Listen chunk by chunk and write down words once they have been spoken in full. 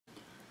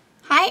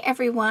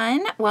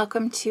everyone,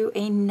 welcome to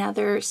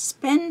another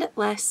Spend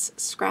Less,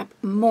 Scrap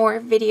More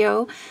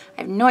video.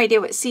 I have no idea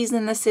what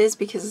season this is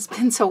because it's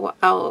been so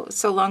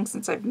long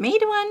since I've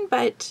made one,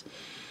 but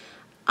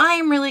I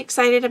am really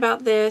excited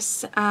about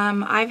this.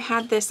 I've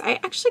had this, I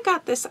actually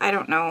got this, I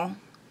don't know,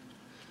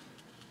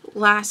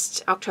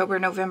 last October,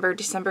 November,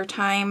 December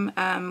time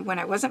when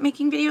I wasn't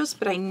making videos,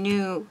 but I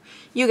knew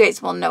you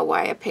guys will know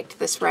why I picked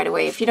this right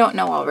away if you don't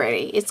know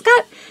already. It's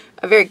got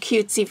a very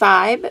cutesy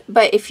vibe,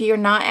 but if you're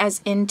not as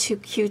into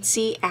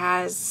cutesy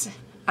as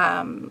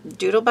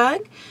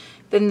Doodlebug,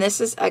 then this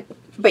is a,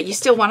 but you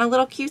still want a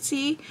little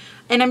cutesy.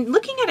 And I'm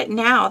looking at it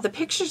now, the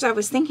pictures I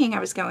was thinking I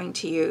was going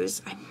to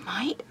use, I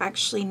might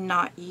actually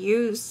not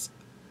use,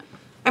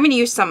 I'm going to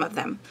use some of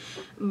them.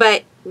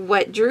 But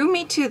what drew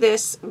me to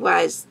this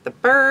was the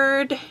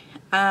bird.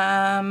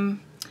 Well,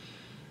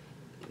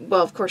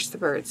 of course the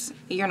birds.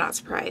 You're not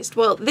surprised.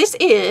 Well, this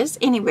is,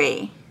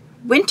 anyway,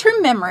 Winter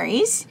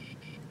Memories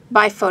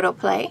by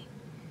Photoplay.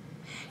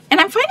 And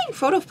I'm finding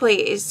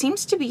Photoplay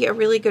seems to be a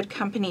really good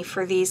company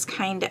for these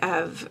kind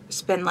of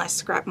spend less,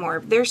 scrap more.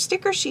 Their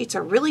sticker sheets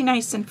are really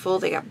nice and full.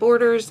 They got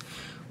borders,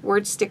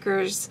 word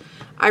stickers.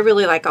 I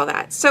really like all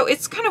that. So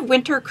it's kind of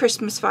winter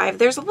Christmas vibe.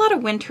 There's a lot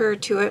of winter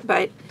to it,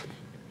 but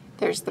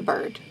there's the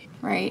bird,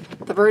 right?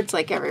 The bird's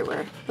like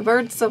everywhere. The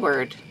bird's the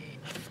word.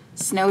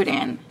 Snowed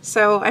in.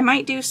 So I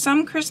might do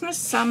some Christmas,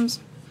 some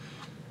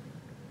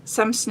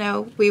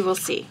snow. We will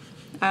see.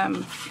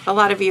 A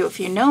lot of you, if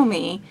you know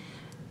me,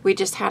 we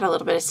just had a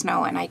little bit of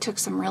snow and I took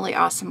some really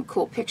awesome,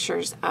 cool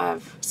pictures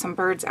of some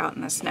birds out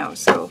in the snow.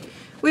 So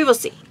we will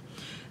see.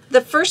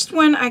 The first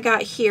one I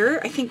got here,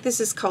 I think this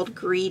is called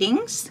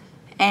Greetings.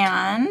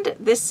 And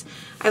this,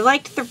 I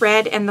liked the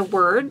red and the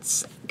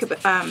words.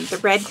 The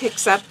red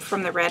picks up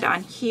from the red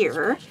on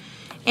here.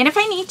 And if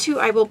I need to,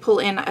 I will pull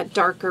in a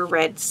darker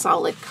red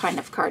solid kind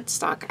of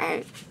cardstock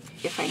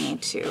if I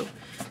need to.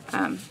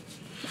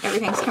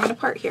 Everything's coming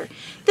apart here.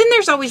 Then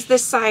there's always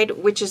this side,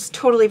 which is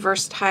totally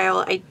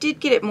versatile. I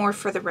did get it more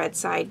for the red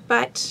side,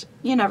 but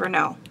you never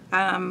know.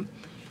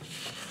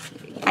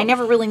 I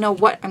never really know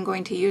what I'm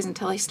going to use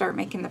until I start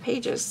making the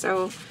pages.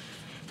 So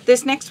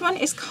this next one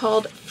is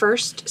called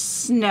First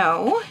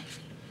Snow.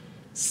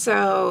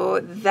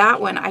 So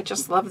that one, I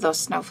just love those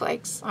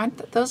snowflakes.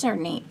 Those are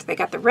neat. They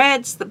got the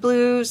reds, the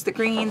blues, the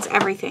greens,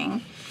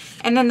 everything.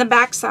 And then the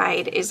back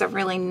side is a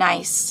really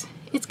nice,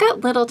 it's got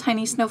little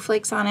tiny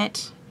snowflakes on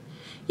it.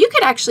 You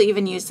could actually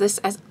even use this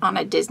as on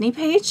a Disney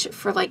page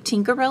for like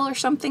Tinkerbell or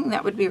something.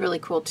 That would be really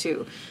cool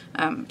too,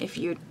 if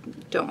you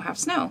don't have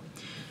snow.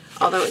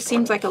 Although it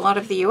seems like a lot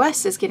of the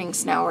US is getting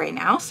snow right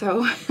now,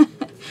 so.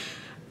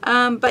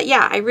 But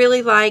yeah, I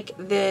really like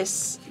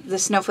this. The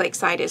snowflake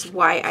side is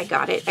why I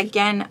got it.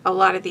 Again, a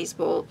lot of these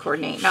will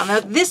coordinate. Now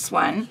this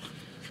one,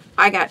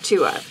 I got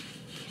two of.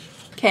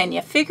 Can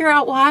you figure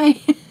out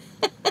why?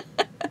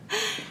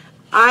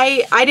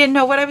 I didn't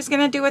know what I was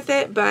going to do with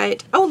it,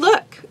 but, oh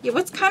look,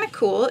 what's kind of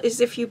cool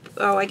is if you,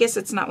 oh, I guess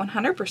it's not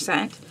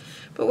 100%,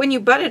 but when you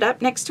butt it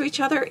up next to each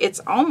other, it's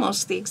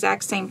almost the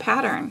exact same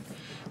pattern.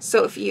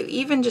 So if you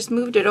even just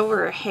moved it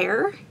over a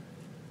hair,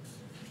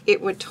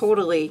 it would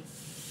totally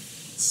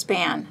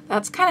span.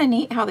 That's kind of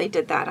neat how they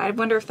did that. I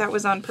wonder if that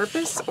was on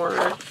purpose or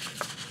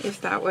if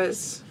that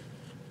was,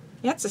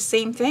 yeah, it's the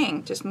same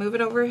thing. Just move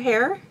it over a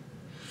hair.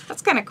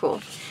 That's kind of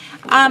cool.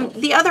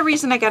 The other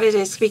reason I got it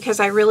is because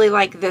I really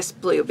like this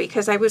blue,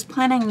 because I was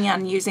planning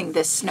on using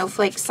this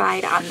snowflake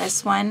side on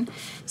this one.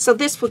 So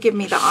this will give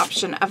me the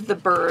option of the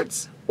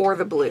birds or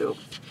the blue.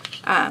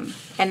 And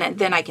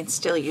then I can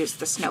still use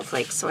the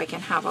snowflakes, so I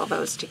can have all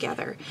those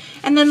together.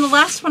 And then the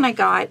last one I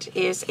got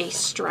is a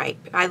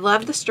stripe. I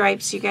love the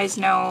stripes. You guys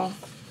know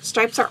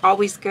stripes are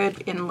always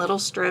good in little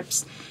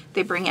strips.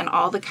 They bring in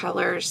all the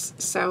colors,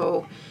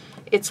 so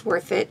it's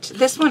worth it.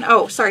 This one,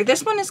 oh, sorry,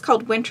 this one is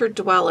called Winter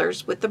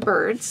Dwellers with the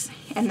birds.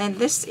 And then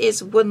this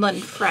is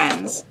Woodland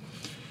Friends.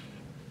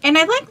 And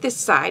I like this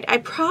side. I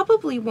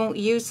probably won't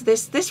use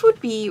this. This would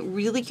be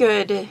really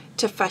good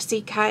to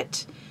fussy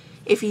cut.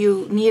 If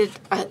you needed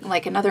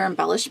like another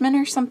embellishment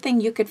or something,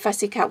 you could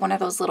fussy cut one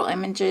of those little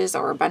images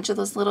or a bunch of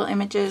those little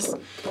images.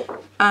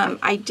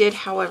 I did,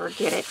 however,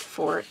 get it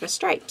for the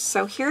stripes.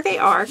 So here they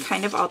are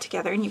kind of all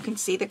together, and you can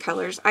see the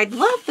colors. I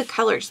love the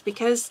colors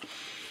because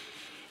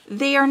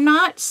they are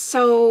not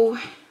so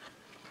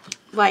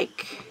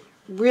like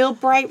real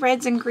bright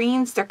reds and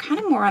greens. They're kind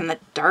of more on the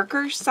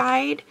darker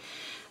side.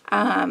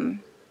 I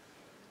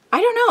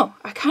don't know.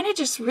 I kind of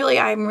just really,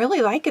 I'm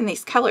really liking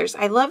these colors.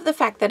 I love the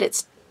fact that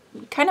it's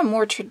kind of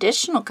more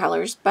traditional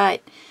colors, but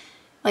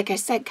like I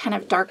said, kind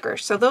of darker.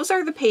 So those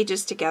are the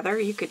pages together.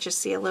 You could just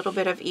see a little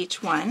bit of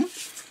each one,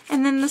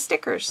 and then the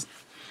stickers.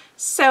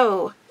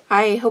 So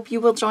I hope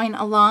you will join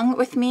along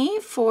with me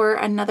for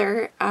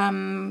another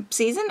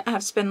season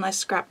of Spend Less,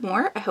 Scrap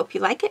More. I hope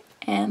you like it,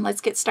 and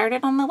let's get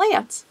started on the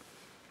layouts.